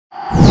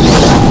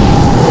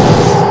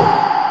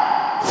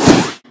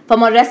For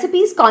more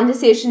recipes,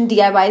 conversation,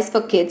 DIYs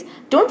for kids,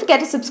 don't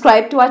forget to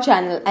subscribe to our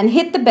channel and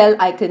hit the bell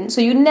icon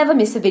so you never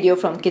miss a video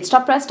from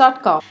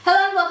Kidsstoppress.com.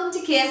 Hello and welcome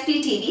to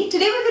KSP TV.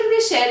 Today we're going to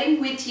be sharing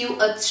with you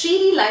a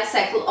 3D life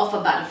cycle of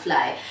a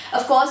butterfly.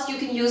 Of course, you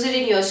can use it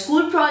in your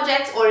school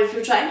projects, or if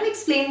you're trying to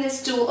explain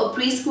this to a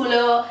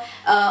preschooler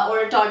or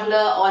a toddler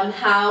on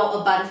how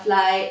a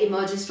butterfly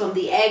emerges from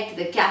the egg to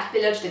the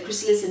caterpillar to the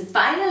chrysalis and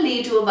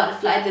finally to a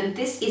butterfly, then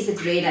this is a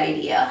great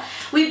idea.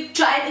 We've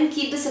tried and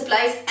keep the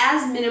supplies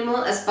as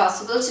minimal as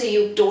possible so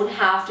you don't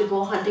have to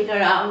go hunting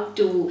around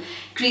to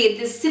create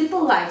this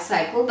simple life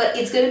cycle, but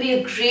it's going to be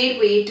a great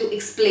way to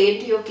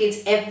explain to your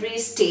kids every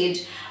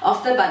stage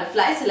of the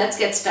butterfly. So let's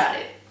get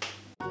started.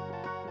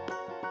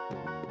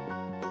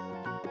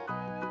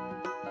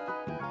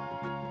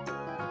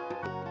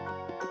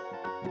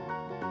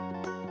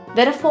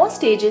 There are 4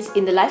 stages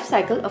in the life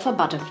cycle of a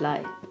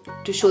butterfly.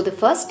 To show the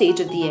first stage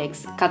of the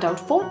eggs, cut out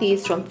 4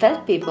 leaves from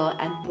felt paper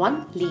and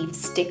 1 leaf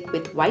stick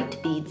with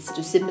white beads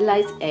to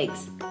symbolize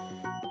eggs.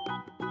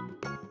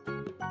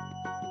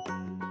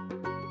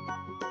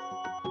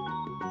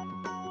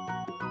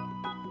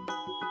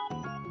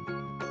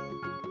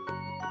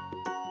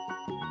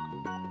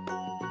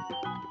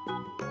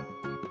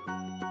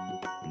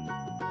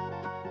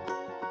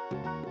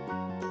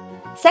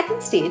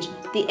 Second stage,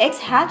 the eggs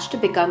hatch to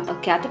become a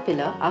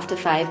caterpillar after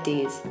 5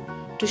 days.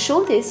 To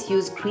show this,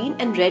 use green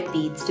and red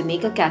beads to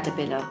make a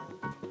caterpillar.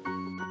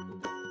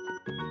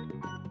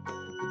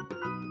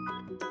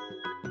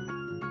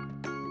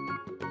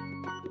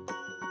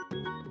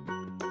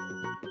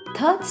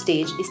 Third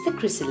stage is the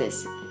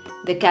chrysalis.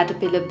 The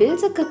caterpillar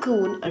builds a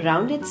cocoon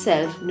around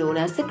itself known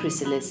as the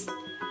chrysalis.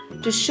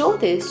 To show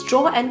this,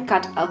 draw and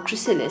cut a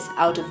chrysalis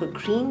out of a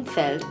green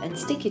felt and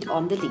stick it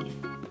on the leaf.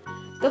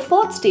 The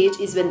fourth stage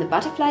is when the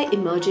butterfly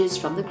emerges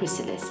from the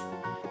chrysalis.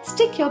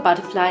 Stick your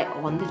butterfly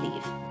on the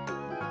leaf.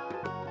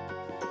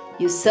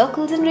 Use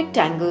circles and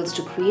rectangles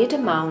to create a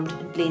mound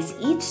and place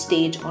each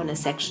stage on a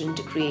section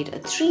to create a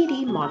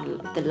 3D model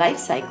of the life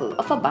cycle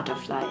of a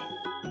butterfly.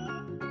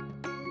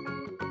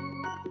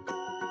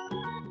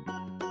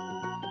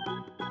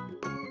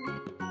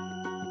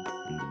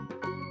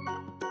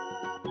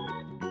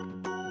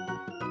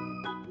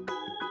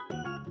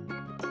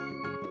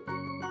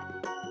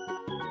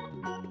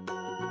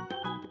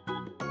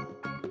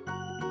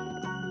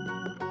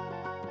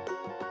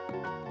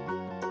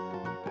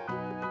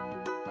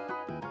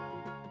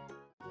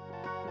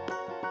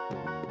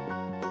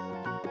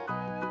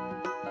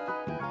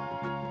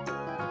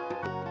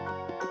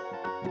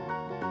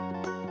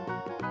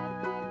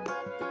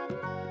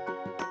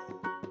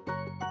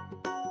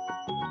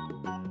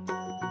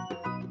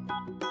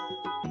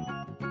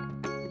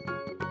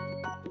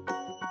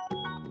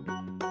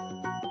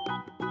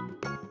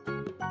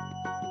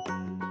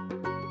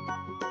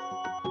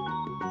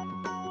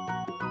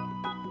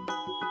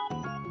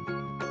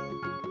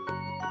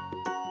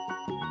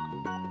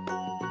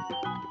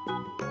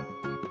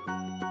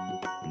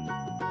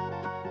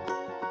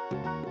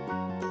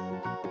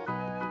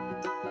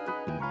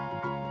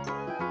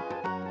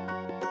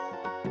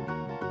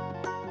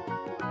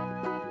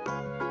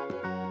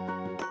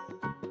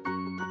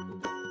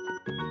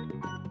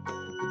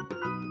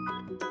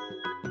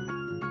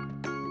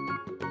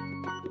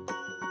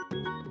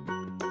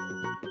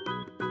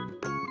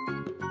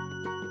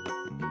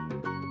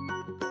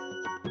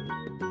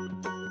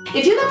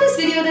 If you love this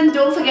video, then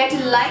don't forget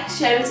to like,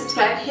 share and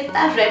subscribe. Hit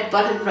that red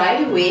button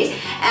right away.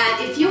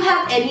 And if you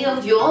have any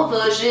of your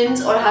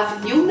versions or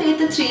have you made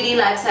the 3D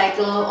life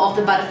cycle of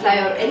the butterfly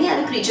or any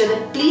other creature,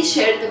 then please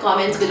share it in the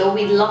comments below.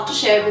 We'd love to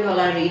share it with all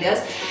our readers.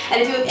 And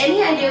if you have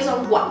any ideas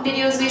on what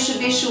videos we should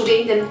be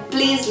shooting, then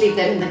please leave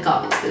them in the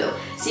comments below.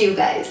 See you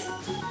guys.